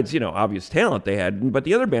 Besides, you know, obvious talent they had, but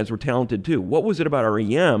the other bands were talented too. What was it about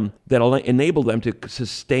R.E.M. that enabled them to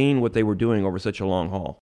sustain what they were doing over such a long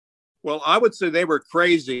haul? Well, I would say they were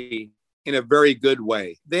crazy in a very good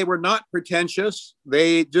way. They were not pretentious.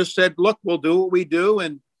 They just said, look, we'll do what we do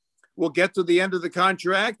and we'll get to the end of the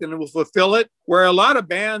contract and we'll fulfill it. Where a lot of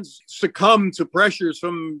bands succumb to pressures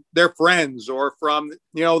from their friends or from,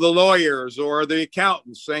 you know, the lawyers or the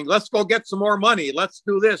accountants saying, let's go get some more money. Let's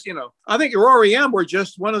do this. You know, I think R.E.M. were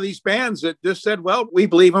just one of these bands that just said, well, we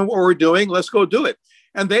believe in what we're doing. Let's go do it.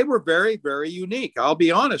 And they were very, very unique. I'll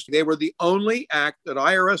be honest. They were the only act at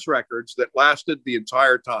I.R.S. Records that lasted the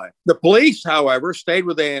entire time. The Police, however, stayed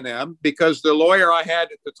with A&M because the lawyer I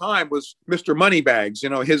had at the time was Mr. Moneybags. You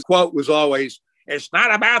know, his quote was always, it's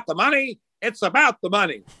not about the money. It's about the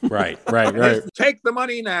money. Right. Take the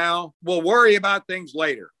money now. We'll worry about things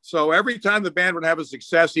later. So every time the band would have a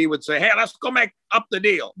success, he would say, hey, let's go make up the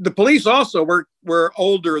deal. The Police also were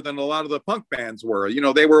older than a lot of the punk bands were. You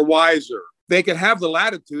know, they were wiser. They could have the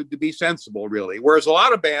latitude to be sensible, really. Whereas a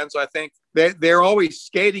lot of bands, I think, they're always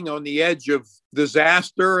skating on the edge of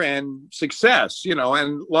disaster and success, you know,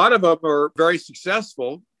 and a lot of them are very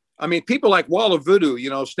successful. I mean, people like Wall of Voodoo, you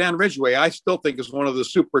know, Stan Ridgway, I still think is one of the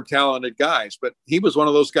super talented guys, but he was one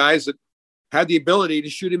of those guys that had the ability to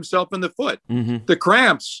shoot himself in the foot. Mm-hmm. The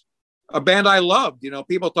Cramps, a band I loved, you know,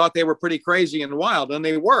 people thought they were pretty crazy and wild, and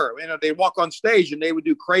they were. You know, they walk on stage and they would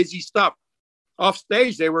do crazy stuff. Off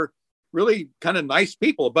stage, they were really kind of nice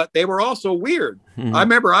people, but they were also weird. Mm-hmm. I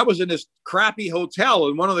remember I was in this crappy hotel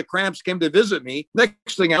and one of the Cramps came to visit me.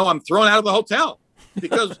 Next thing I know, I'm thrown out of the hotel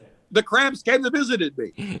because the Cramps came to visit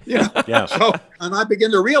me. You know? Yeah. So, and I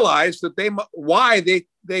begin to realize that why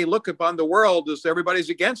they look upon the world as everybody's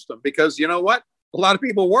against them, because you know what? A lot of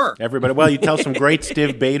people were. Everybody. Well, you tell some great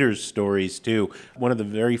Stiv Bators stories, too. One of the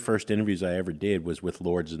very first interviews I ever did was with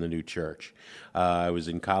Lords in the New Church. I was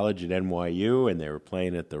in college at NYU, and they were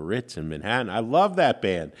playing at the Ritz in Manhattan. I love that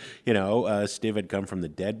band. You know, Stiv had come from the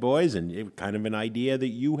Dead Boys, and it was kind of an idea that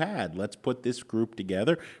you had. Let's put this group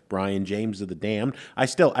together. Brian James of the Damned. I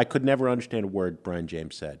could never understand a word Brian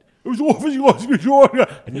James said. I had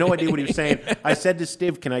no idea what he was saying. I said to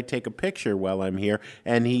Stiv, can I take a picture while I'm here?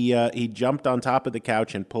 And he jumped on top of the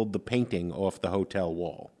couch and pulled the painting off the hotel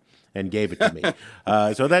wall and gave it to me.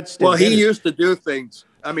 So that's Stiv. Well, he used to do things.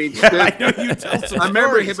 I mean, Stiv, I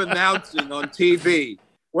remember him announcing on TV,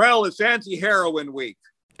 well, it's anti-heroin week.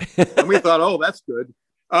 And we thought, oh, that's good.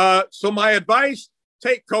 So my advice,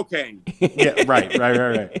 take cocaine. Yeah, right.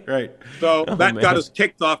 So that got us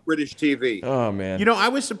kicked off British TV. Oh, man. You know, I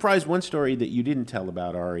was surprised one story that you didn't tell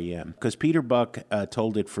about R.E.M. because Peter Buck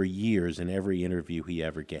told it for years in every interview he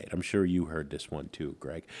ever gave. I'm sure you heard this one too,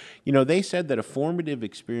 Greg. You know, they said that a formative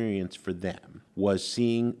experience for them was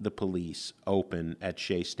seeing the Police open at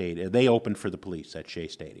Shea Stadium. They opened for the Police at Shea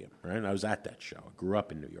Stadium, right? And I was at that show. I grew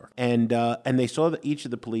up in New York. And they saw that each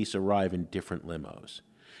of the Police arrive in different limos.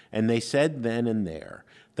 And they said then and there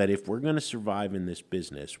that if we're going to survive in this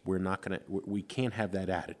business, we can't have that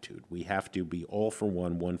attitude. We have to be all for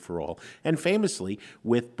one for all. And famously,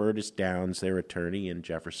 with Burtis Downs, their attorney, and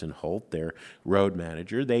Jefferson Holt, their road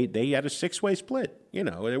manager, they had a 6-way split.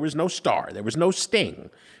 There was no star. There was no Sting,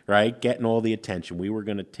 right, getting all the attention. We were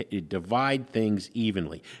going to divide things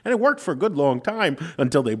evenly. And it worked for a good long time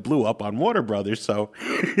until they blew up on Warner Brothers. So,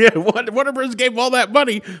 yeah, Warner Brothers gave all that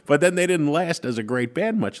money, but then they didn't last as a great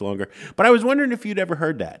band much longer. But I was wondering if you'd ever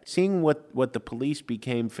heard that. Seeing what the police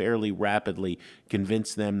became fairly rapidly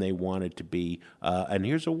convinced them they wanted to be, and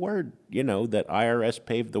here's a word, that I.R.S.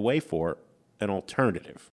 paved the way for, an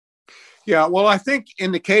alternative. Yeah, well, I think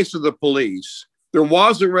in the case of the police, there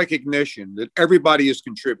was a recognition that everybody is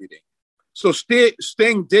contributing. So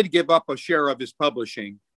Sting did give up a share of his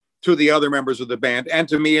publishing to the other members of the band and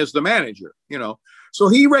to me as the manager, So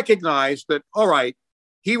he recognized that, all right,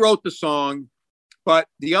 he wrote the song, but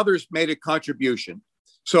the others made a contribution.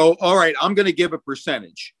 So, all right, I'm going to give a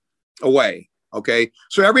percentage away. Okay.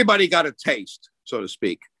 So everybody got a taste, so to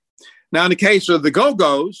speak. Now, in the case of the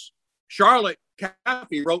Go-Go's, Charlotte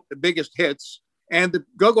Caffey wrote the biggest hits. And the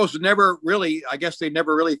Go-Go's never really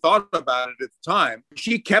thought about it at the time.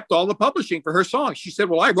 She kept all the publishing for her songs. She said,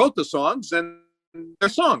 well, I wrote the songs and they're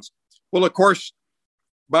songs. Well, of course,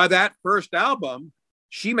 by that first album,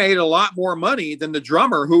 she made a lot more money than the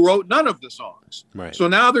drummer who wrote none of the songs. Right. So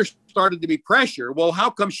now there started to be pressure. Well, how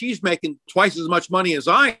come she's making twice as much money as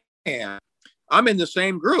I am? I'm in the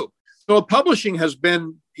same group. So publishing has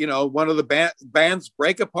been, one of the bands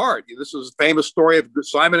break apart. This is a famous story of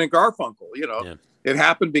Simon and Garfunkel, Yeah. It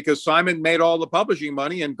happened because Simon made all the publishing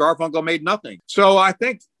money and Garfunkel made nothing. So I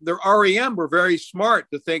think the R.E.M. were very smart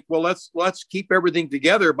to think, well, let's keep everything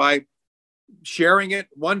together by sharing it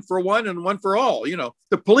one for one and one for all.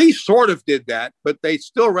 The police sort of did that, but they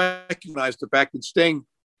still recognized the fact that Sting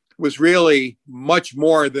was really much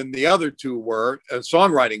more than the other two were,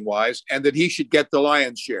 songwriting wise, and that he should get the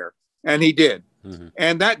lion's share. And he did. Mm-hmm.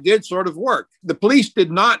 And that did sort of work. The police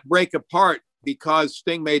did not break apart because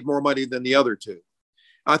Sting made more money than the other two.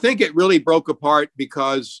 I think it really broke apart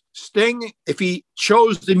because Sting, if he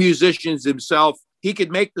chose the musicians himself, he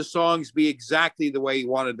could make the songs be exactly the way he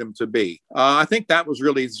wanted them to be. I think that was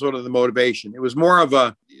really sort of the motivation. It was more of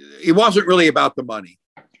it wasn't really about the money.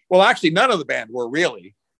 Well, actually, none of the band were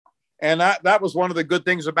really. And that was one of the good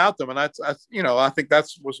things about them. And I think that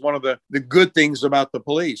was one of the good things about the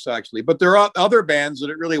police, actually. But there are other bands that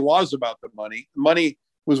it really was about the money. Money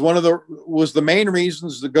was was the main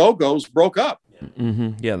reasons the Go-Go's broke up.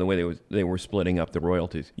 Mm-hmm. Yeah, the way they were splitting up the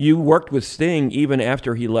royalties. You worked with Sting even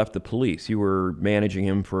after he left the police. You were managing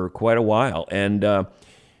him for quite a while. And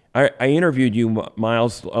I interviewed you,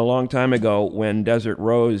 Miles, a long time ago when Desert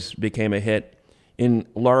Rose became a hit, in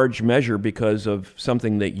large measure because of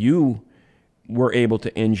something that you were able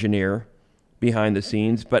to engineer behind the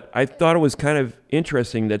scenes. But I thought it was kind of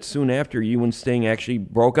interesting that soon after, you and Sting actually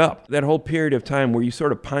broke up. That whole period of time where you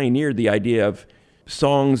sort of pioneered the idea of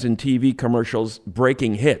songs and TV commercials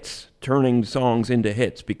breaking hits, turning songs into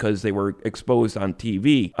hits because they were exposed on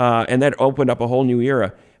TV. And that opened up a whole new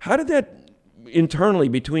era. How did that, internally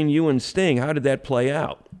between you and Sting, how did that play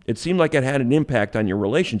out? It seemed like it had an impact on your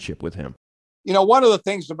relationship with him. One of the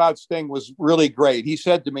things about Sting was really great. He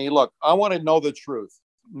said to me, look, I want to know the truth.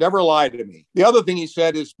 Never lie to me. The other thing he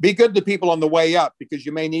said is be good to people on the way up because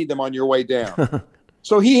you may need them on your way down.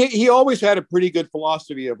 So he always had a pretty good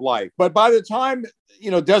philosophy of life. But by the time,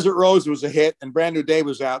 Desert Rose was a hit and Brand New Day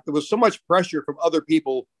was out, there was so much pressure from other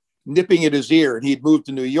people nipping at his ear. And he'd moved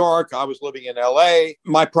to New York. I was living in L.A.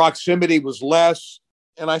 My proximity was less.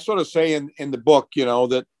 And I sort of say in the book,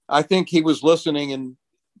 that I think he was listening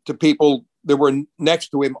to people that were next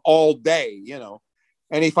to him all day,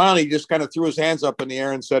 and he finally just kind of threw his hands up in the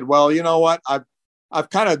air and said, well, you know what? I've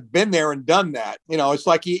kind of been there and done that. It's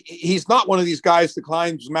like he's not one of these guys that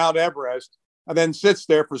climbs Mount Everest and then sits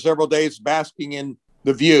there for several days basking in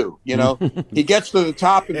the view. He gets to the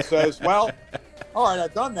top and says, well, all right,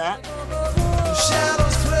 I've done that.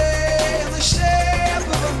 Shadows play in the shape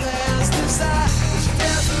of a man's desire.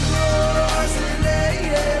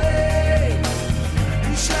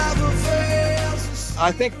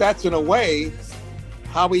 I think that's in a way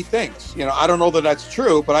how he thinks. I don't know that that's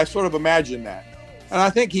true, but I sort of imagine that. And I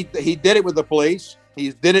think he did it with the police. He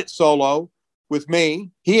did it solo with me.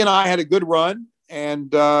 He and I had a good run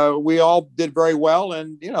and we all did very well.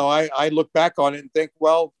 And, I look back on it and think,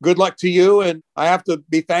 well, good luck to you. And I have to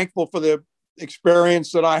be thankful for the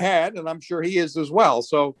experience that I had. And I'm sure he is as well.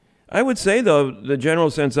 So I would say, though, the general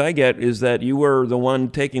sense I get is that you were the one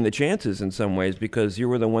taking the chances in some ways because you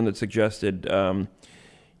were the one that suggested,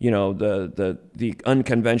 the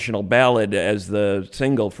unconventional ballad as the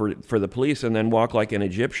single for the Police, and then Walk Like an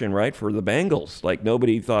Egyptian, right, for the Bangles. Like,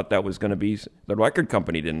 nobody thought that was going to be, the record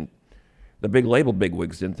company didn't, the big label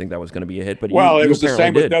bigwigs didn't think that was going to be a hit, but it was the apparently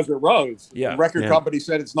same did. with Desert Rose. Yeah. The record company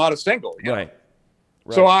said it's not a single. Right.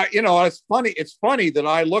 So it's funny that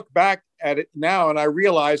I look back at it now and I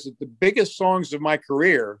realize that the biggest songs of my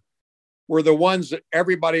career were the ones that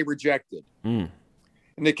everybody rejected. In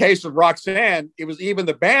the case of Roxanne, it was even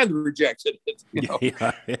the band rejected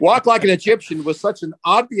it. Walk Like an Egyptian was such an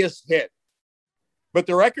obvious hit, but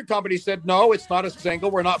the record company said, no, it's not a single.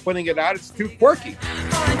 We're not putting it out. It's too quirky.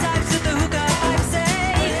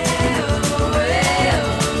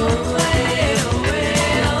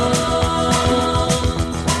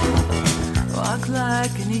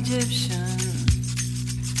 Like an Egyptian.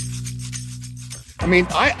 I mean,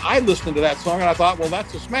 I listened to that song and I thought, well,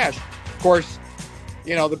 that's a smash. Of course,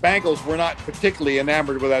 the Bangles were not particularly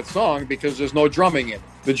enamored with that song because there's no drumming in it.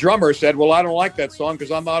 The drummer said, well, I don't like that song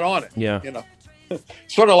because I'm not on it. Yeah.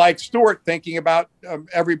 Sort of like Stewart thinking about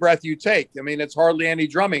Every Breath You Take. I mean, it's hardly any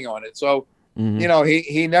drumming on it. So,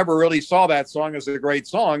 he never really saw that song as a great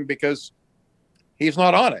song because he's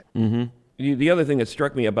not on it. Mm-hmm. The other thing that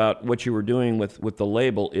struck me about what you were doing with the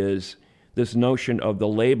label is this notion of the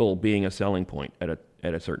label being a selling point at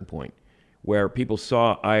a certain point, where people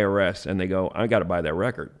saw I.R.S. and they go, I got to buy that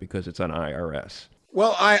record because it's on I.R.S.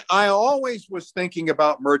 Well, I always was thinking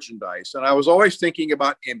about merchandise, and I was always thinking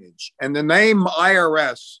about image. And the name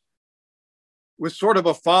I.R.S. was sort of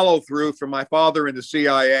a follow-through from my father in the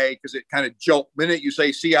CIA, because it kind of jolt. The minute you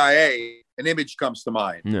say CIA, an image comes to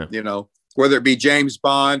mind, whether it be James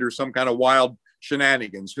Bond or some kind of wild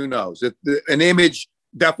shenanigans, who knows? An image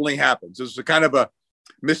definitely happens. There's a kind of a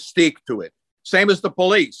mystique to it. Same as the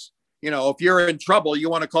police. If you're in trouble, you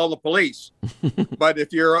want to call the police. But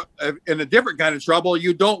if you're in a different kind of trouble,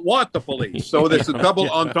 you don't want the police. So there's a double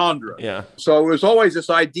entendre. Yeah. So it was always this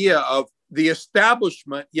idea of the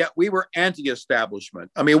establishment, yet we were anti-establishment.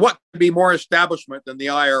 I mean, what could be more establishment than the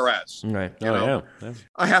I.R.S.? Right. Yeah.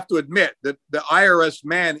 I have to admit that the I.R.S.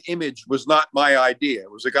 man image was not my idea.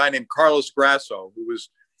 It was a guy named Carlos Grasso, who was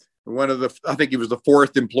I think he was the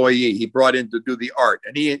fourth employee he brought in to do the art.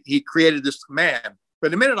 And he created this man.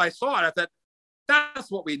 But the minute I saw it, I thought, that's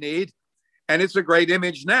what we need. And it's a great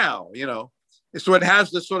image now, So it has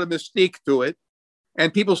this sort of mystique to it.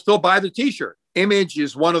 And people still buy the T-shirt. Image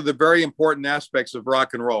is one of the very important aspects of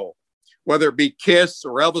rock and roll, whether it be Kiss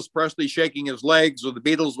or Elvis Presley shaking his legs or the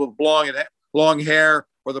Beatles with long hair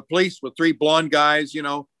or the Police with three blonde guys.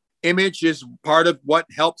 Image is part of what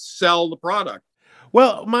helps sell the product.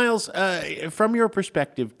 Well, Miles, from your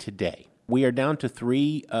perspective today, we are down to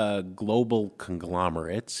 3 global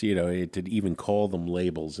conglomerates. To even call them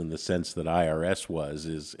labels in the sense that I.R.S. was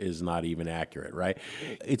is not even accurate, right?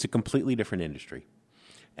 It's a completely different industry.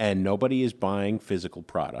 And nobody is buying physical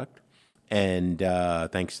product. And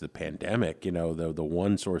thanks to the pandemic, the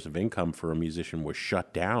one source of income for a musician was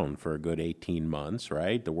shut down for a good 18 months,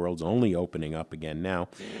 right? The world's only opening up again now.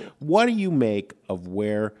 What do you make of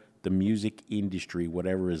where the music industry,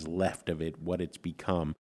 whatever is left of it, what it's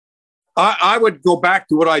become? I would go back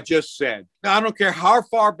to what I just said. I don't care how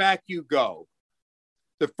far back you go.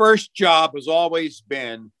 The first job has always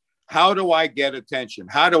been, how do I get attention?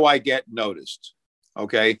 How do I get noticed?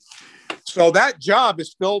 Okay. So that job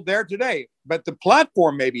is still there today, but the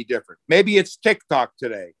platform may be different. Maybe it's TikTok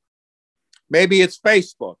today. Maybe it's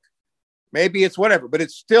Facebook. Maybe it's whatever, but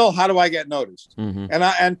it's still, how do I get noticed? Mm-hmm.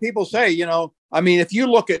 And people say, if you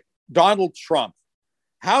look at Donald Trump,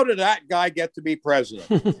 how did that guy get to be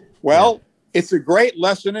president? Well, It's a great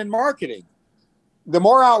lesson in marketing. The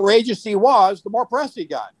more outrageous he was, the more press he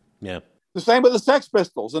got. Yeah. The same with the Sex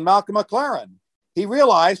Pistols and Malcolm McLaren. He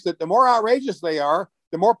realized that the more outrageous they are,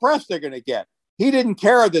 the more press they're going to get. He didn't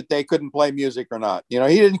care that they couldn't play music or not. He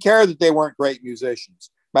didn't care that they weren't great musicians.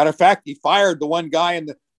 Matter of fact, he fired the one guy in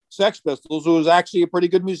the Sex Pistols who was actually a pretty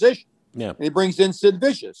good musician. Yeah. And he brings in Sid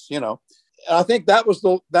Vicious, And I think that was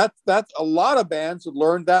that's a lot of bands have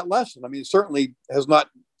learned that lesson. I mean, it certainly has not,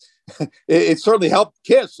 it certainly helped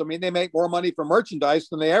Kiss. I mean, they make more money from merchandise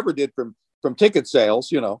than they ever did from ticket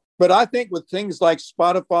sales, But I think with things like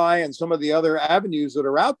Spotify and some of the other avenues that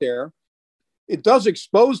are out there, it does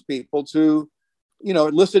expose people to,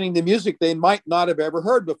 listening to music they might not have ever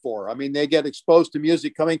heard before. I mean, they get exposed to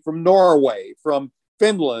music coming from Norway, from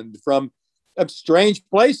Finland, from strange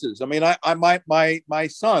places. I mean, my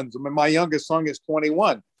sons, my youngest son is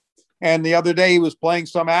 21. And the other day he was playing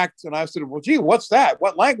some act and I said, well, gee, what's that?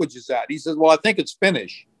 What language is that? He says, well, I think it's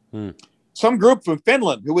Finnish. Some group from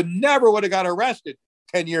Finland who never would have got arrested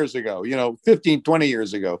 10 years ago, 15, 20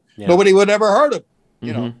 years ago. Yeah. Nobody would have ever heard of.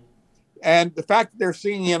 you know. And the fact that they're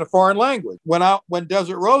singing in a foreign language. When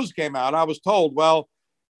Desert Rose came out, I was told, well,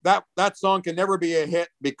 that song can never be a hit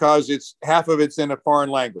because it's half of it's in a foreign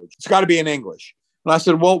language. It's got to be in English. And I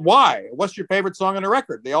said, well, why? What's your favorite song on the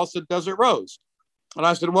record? They all said Desert Rose. And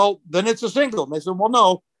I said, well, then it's a single. And they said, well,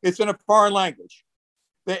 no, it's in a foreign language.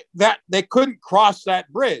 They couldn't cross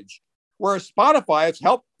that bridge. Whereas Spotify has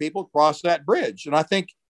helped people cross that bridge. And I think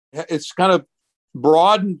it's kind of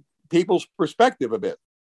broadened people's perspective a bit.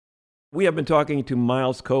 We have been talking to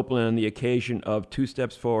Miles Copeland on the occasion of Two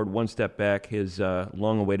Steps Forward, One Step Back, his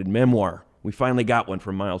long-awaited memoir. We finally got one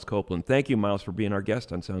from Miles Copeland. Thank you, Miles, for being our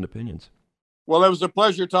guest on Sound Opinions. Well, it was a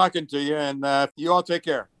pleasure talking to you, and you all take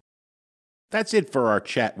care. That's it for our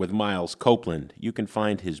chat with Miles Copeland. You can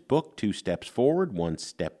find his book, Two Steps Forward, One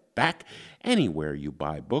Step Back, anywhere you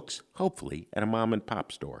buy books, hopefully at a mom and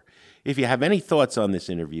pop store. If you have any thoughts on this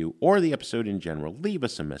interview or the episode in general, leave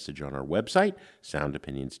us a message on our website,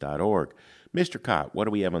 soundopinions.org. Mr. Cott, what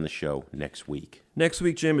do we have on the show next week? Next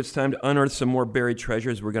week, Jim, it's time to unearth some more buried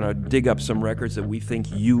treasures. We're going to dig up some records that we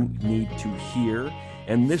think you need to hear.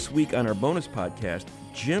 And this week on our bonus podcast,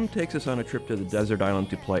 Jim takes us on a trip to the desert island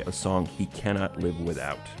to play a song he cannot live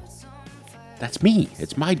without. That's me.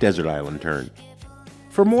 It's my desert island turn.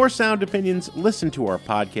 For more Sound Opinions, listen to our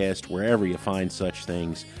podcast wherever you find such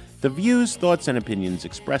things. The views, thoughts, and opinions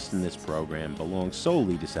expressed in this program belong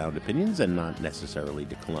solely to Sound Opinions and not necessarily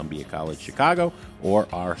to Columbia College Chicago or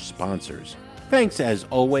our sponsors. Thanks, as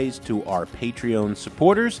always, to our Patreon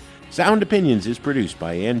supporters. Sound Opinions is produced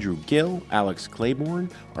by Andrew Gill, Alex Claiborne,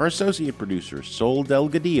 our associate producer, Sol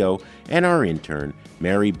Delgadillo, and our intern,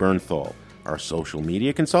 Mary Bernthal. Our social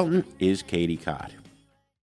media consultant is Katie Cott.